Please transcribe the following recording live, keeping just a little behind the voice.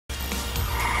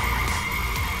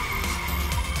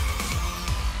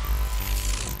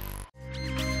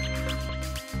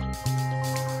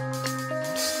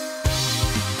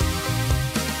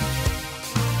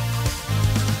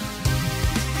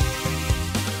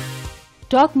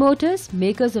Tork Motors,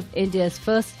 makers of India's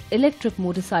first electric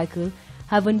motorcycle,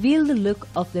 have unveiled the look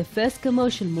of their first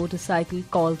commercial motorcycle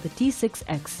called the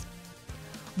T6X.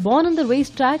 Born on the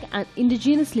racetrack and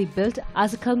indigenously built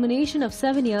as a culmination of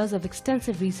 7 years of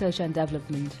extensive research and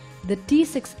development, the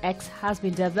T6X has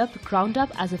been developed ground up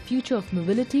as a future of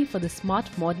mobility for the smart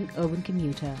modern urban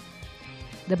commuter.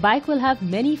 The bike will have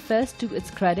many firsts to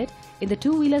its credit in the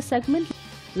two-wheeler segment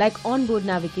like onboard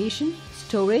navigation,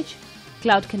 storage,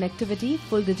 cloud connectivity,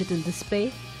 full digital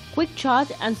display, quick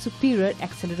charge and superior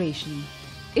acceleration.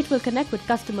 It will connect with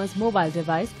customers' mobile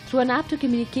device through an app to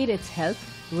communicate its health,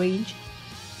 range,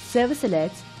 service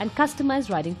alerts and customized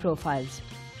riding profiles.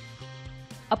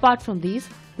 Apart from these,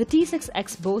 the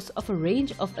T6X boasts of a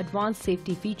range of advanced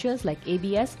safety features like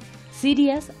ABS,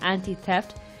 CDS,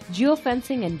 anti-theft,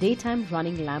 geofencing and daytime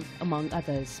running lamp among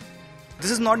others.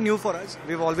 This is not new for us.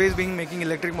 We've always been making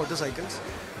electric motorcycles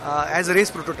as race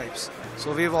prototypes.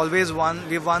 So we've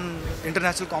won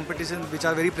international competitions which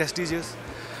are very prestigious.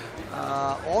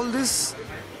 All this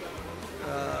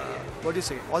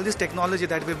technology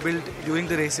that we built during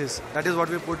the races, that is what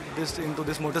we put into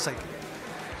this motorcycle.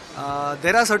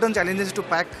 There are certain challenges to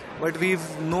pack, but we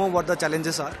know what the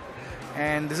challenges are,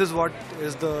 and this is what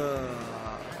is the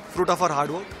fruit of our hard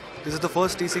work. This is the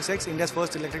first T6X, India's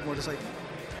first electric motorcycle.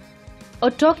 A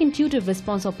Tork intuitive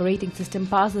response operating system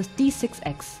powers the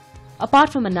T6X. Apart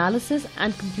from analysis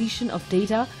and completion of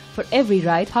data for every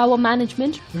ride, power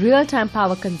management, real-time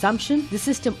power consumption, the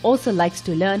system also likes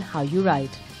to learn how you ride.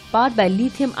 Powered by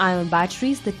lithium-ion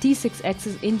batteries, the T6X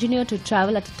is engineered to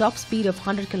travel at a top speed of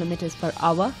 100 km per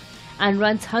hour and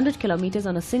runs 100 km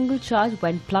on a single charge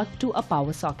when plugged to a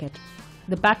power socket.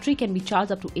 The battery can be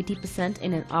charged up to 80%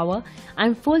 in an hour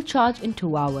and full charge in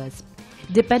 2 hours.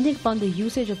 Depending upon the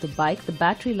usage of the bike, the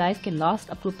battery life can last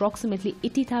up to approximately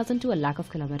 80,000 to a lakh of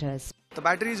kilometers. The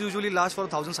batteries usually last for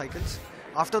 1,000 cycles.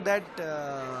 After that,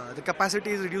 the capacity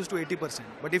is reduced to 80%.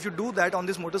 But if you do that on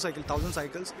this motorcycle, 1,000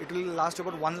 cycles, it will last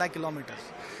about 1 lakh kilometers.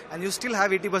 And you still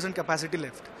have 80% capacity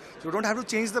left. So you don't have to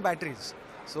change the batteries.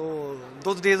 So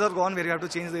those days are gone where you have to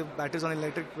change the batteries on an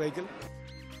electric vehicle.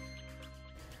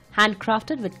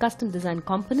 Handcrafted with custom designed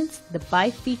components, the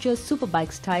bike features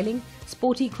superbike styling,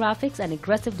 sporty graphics and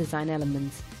aggressive design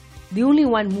elements. The only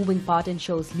one moving part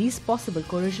ensures least possible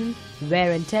corrosion,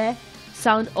 wear and tear,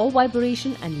 sound or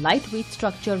vibration and lightweight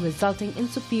structure resulting in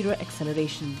superior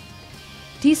acceleration.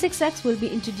 T6X will be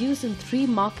introduced in 3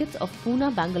 markets of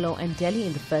Pune, Bangalore and Delhi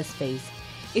in the first phase.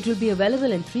 It will be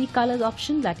available in 3 colors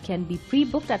option that can be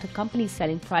pre-booked at a company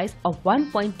selling price of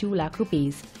 1.2 lakh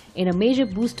rupees. In a major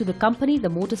boost to the company, the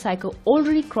motorcycle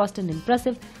already crossed an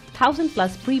impressive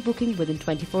 1,000+ pre-booking within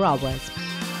 24 hours.